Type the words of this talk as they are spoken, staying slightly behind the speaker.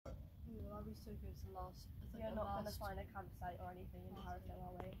we still go to the last? We're not going to find a campsite or anything in Paris,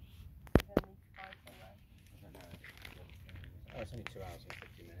 are we? We're going to need to find somewhere. I don't know. Oh, it's only 2 hours and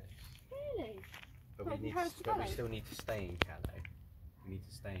 50 minutes. Really? But we still need to stay in Calais. We need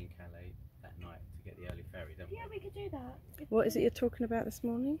to stay in Calais that night to get the early ferry, don't we? Yeah, we could do that. What is it you're talking about this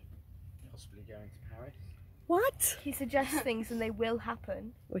morning? Possibly going to Paris. What? He suggests things and they will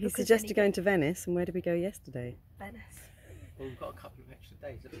happen. Well, he suggested going to Venice, and where did we go yesterday? Venice. Well, we've got a couple of extra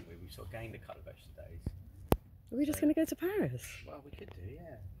days, haven't we? We've sort of gained a couple of extra days. Are we just going to go to Paris? Well, we could do,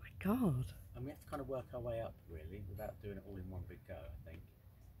 yeah. My God. And we have to kind of work our way up, really, without doing it all in one big go, I think.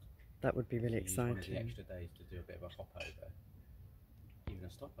 That would be really exciting. One of the extra days to do a bit of a hop over, even a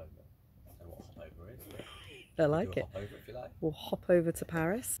stopover. I don't know what hop over is. I like it. Hop over if you like. We'll hop over to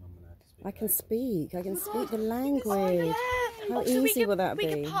Paris. I can speak. I can speak the language. Oh, yeah. How easy will that be?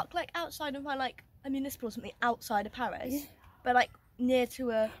 We could park like outside of a municipal or something outside of Paris, but like near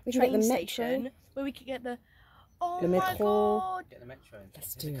to a train station where we could get the. Oh my God! Get the metro.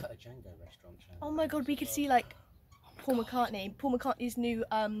 Let's do it. A Django restaurant. Oh my God! We could see like Paul McCartney's new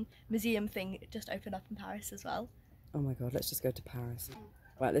museum thing just opened up in Paris as well. Oh my God! Let's just go to Paris.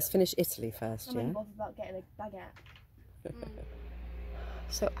 Right, let's finish Italy first, I'm not bothered about getting a baguette.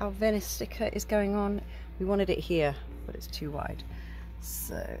 So our Venice sticker is going on. We wanted it here, but it's too wide.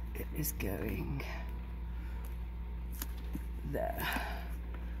 So it is going there.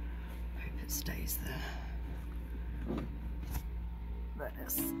 Hope it stays there.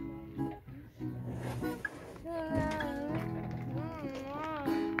 Venice.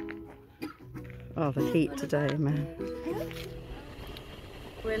 Oh, the heat today, man.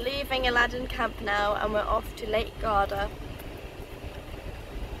 We're leaving Aladdin Camp now and we're off to Lake Garda.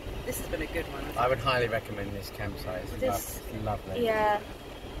 This has been a good one. I would highly recommend this campsite. It's lovely. Yeah.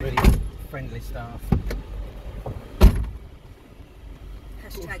 Really friendly staff.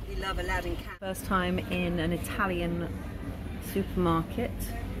 Hashtag we love Aladdin Camp. First time in an Italian supermarket.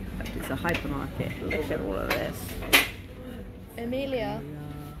 In fact, it's a hypermarket. Look at all of this. Emilia.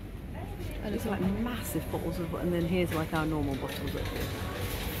 And it's like massive bottles of, and then here's like our normal bottles of it.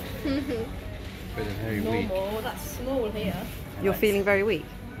 But they're very weak. Normal, that's small here. You're feeling very weak?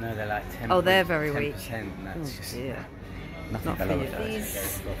 No, they're like 10%. Oh, they're very weak. And that's just nothing Not for below you. it.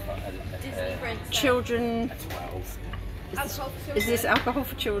 These children. 12. Is this alcohol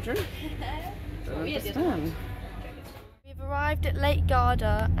for children? I don't understand. We've arrived at Lake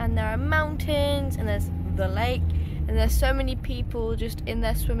Garda and there are mountains and there's the lake and there's so many people just in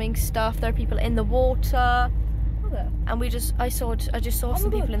their swimming stuff. There are people in the water. And I just saw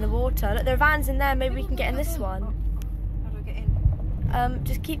some people in the water. Look, there are vans in there. Maybe we can get in this one. How do I get in?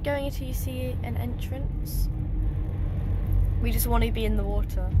 Just keep going until you see an entrance. We just want to be in the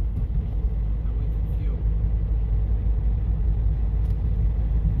water.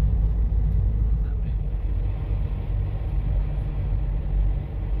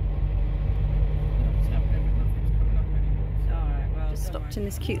 Just stopped in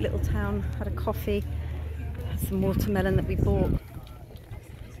this cute little town, had a coffee, had some watermelon that we bought.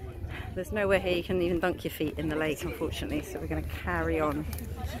 There's nowhere here you can even dunk your feet in the lake, unfortunately, so we're going to carry on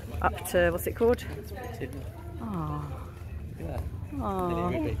up to, what's it called? Oh.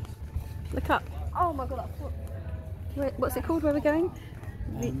 Oh. Look up. Oh my God, that's What's it called, where we're going?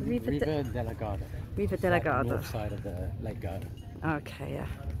 Riva della Garda. Riva della Garda. North side of the Lake Garda. Okay, yeah.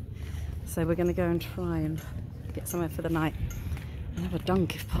 So we're going to go and try and get somewhere for the night. And have a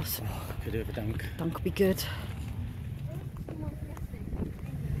dunk if possible. Could do with a dunk. Dunk would be good.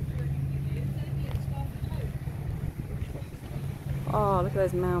 Oh, look at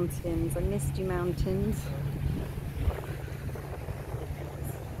those mountains. I missed you, mountains.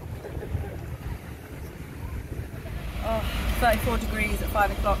 Oh, 34 degrees at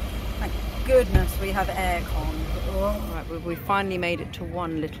 5 o'clock. Thank goodness we have aircon. Right, we finally made it to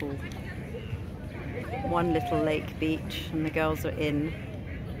one little lake beach, and the girls are in.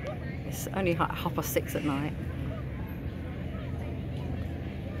 It's only 6:30 at night,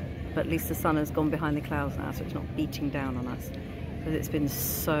 but at least the sun has gone behind the clouds now, so it's not beating down on us, because it's been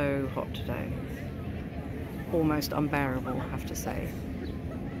so hot today. Almost unbearable, I have to say.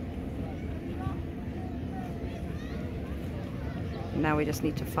 Now we just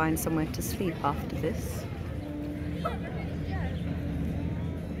need to find somewhere to sleep after this.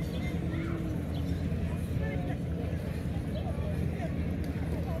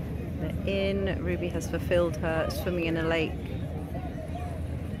 In Ruby has fulfilled her swimming in a lake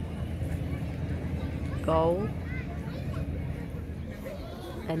goal,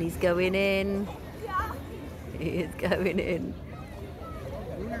 and he's going in. He is going in.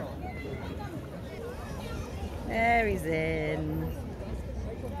 There he's in.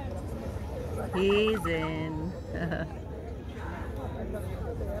 He's in.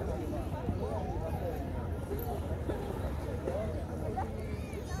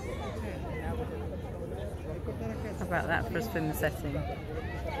 How about that for a swim setting?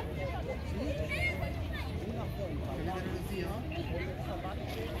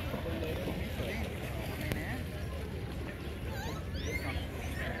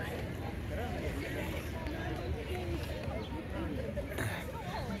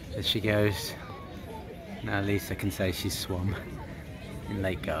 There she goes. Now at least I can say she's swum in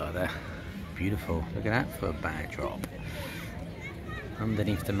Lake Garda. Beautiful. Look at that for a backdrop.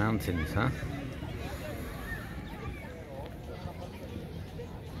 Underneath the mountains, huh?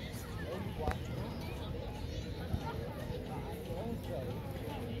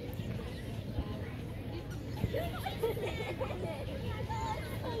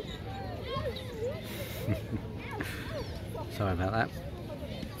 Sorry about that.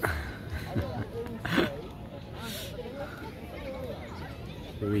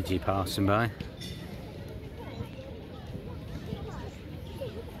 Luigi passing by.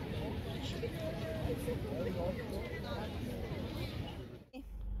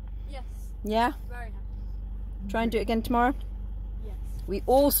 Yes. Yeah? Very happy. Try and do it again tomorrow? Yes. We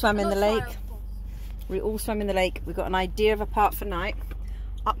all swam in the Not lake. tomorrow, of course. We all swam in the lake. We got an idea of a part for night.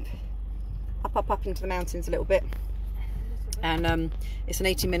 Up into the mountains a little bit. And it's an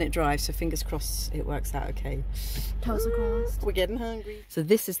 80-minute drive, so fingers crossed it works out okay. Toes are crossed. We're getting hungry. So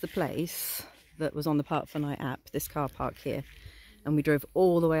this is the place that was on the Park for Night app, this car park here. And we drove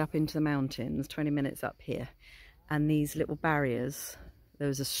all the way up into the mountains, 20 minutes up here. And these little barriers, there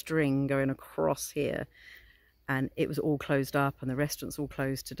was a string going across here. And it was all closed up and the restaurant's all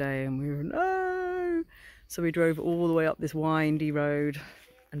closed today. And we were, no! So we drove all the way up this windy road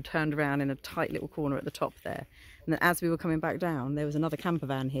and turned around in a tight little corner at the top there. And then as we were coming back down, there was another camper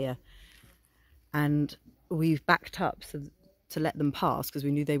van here. And we backed up to let them pass because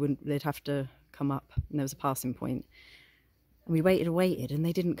we knew they'd have to come up and there was a passing point. And we waited and waited and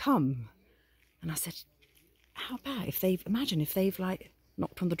they didn't come. And I said, how about imagine if they've like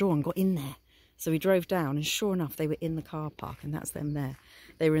knocked on the door and got in there. So we drove down and sure enough, they were in the car park and that's them there.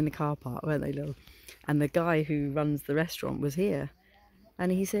 They were in the car park, weren't they, Lil? And the guy who runs the restaurant was here. And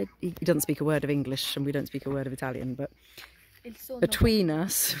he said, he doesn't speak a word of English and we don't speak a word of Italian, but between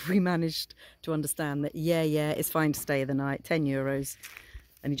us, we managed to understand that, yeah, it's fine to stay the night, €10.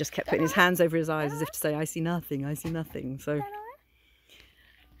 And he just kept putting his hands over his eyes as if to say, I see nothing, I see nothing. So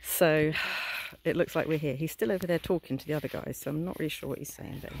it looks like we're here. He's still over there talking to the other guys, so I'm not really sure what he's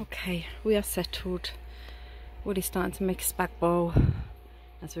saying there. Okay, we are settled. Woody's starting to make a spag bowl,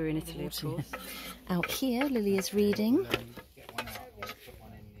 as we're in Italy, of course. Out here, Lily is reading. I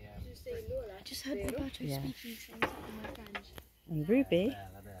just heard Roberto speaking something to my friend. And Ruby.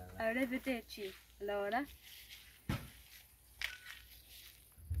 Arrivederci. Allora.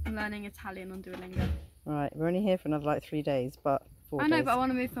 I'm learning Italian on Duolingo. Right, we're only here for another like 3 days, but 4 I know, days. but I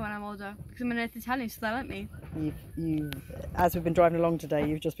want to move for when I'm older because I'm going to learn Italian, so they like me. As we've been driving along today,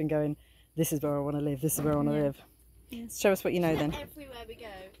 you've just been going, this is where I want to live, this is where I want to live. Yeah. Show us what you know then. Everywhere we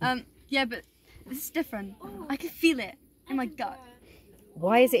go. Yeah, but this is different. I can feel it in my gut.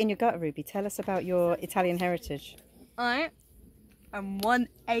 Why is it in your gut, Ruby? Tell us about your Italian heritage. I am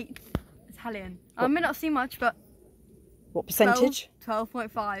 1/8 Italian. I may not see much, but what percentage?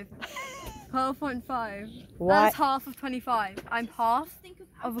 12.5. 12.5. Why? That's half of 25. I'm half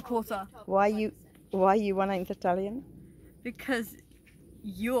of a quarter. Why are you 1/8 Italian? Because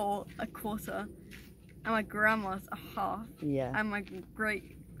you're a quarter, and my grandma's a half. Yeah. And my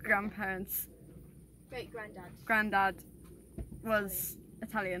great grandparents, granddad was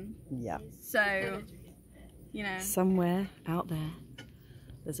Italian. Yeah. So, you know. Somewhere out there,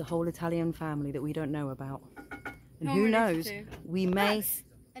 there's a whole Italian family that we don't know about. And No who one knows, related to. we may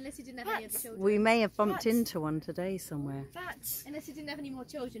Unless you didn't have any other children. we may have bumped into one today somewhere. Bats. Unless you didn't have any more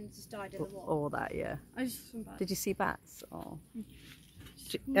children that just died in the war. Or that, yeah. I just feel bad. Did you see bats? Oh.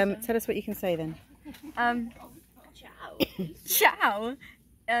 Tell us what you can say then. Ciao.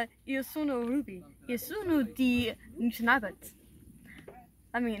 Io sono Ruby. Io sono di Nisnabat.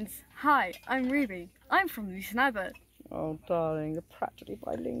 That means, hi, I'm Ruby. I'm from Nisnabat. Oh, darling, you're practically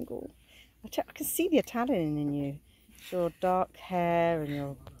bilingual. I can see the Italian in you. Your dark hair and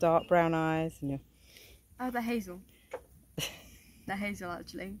your dark brown eyes and your... Oh, they're hazel. They're hazel,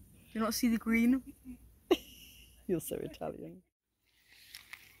 actually. Do you not see the green? You're so Italian.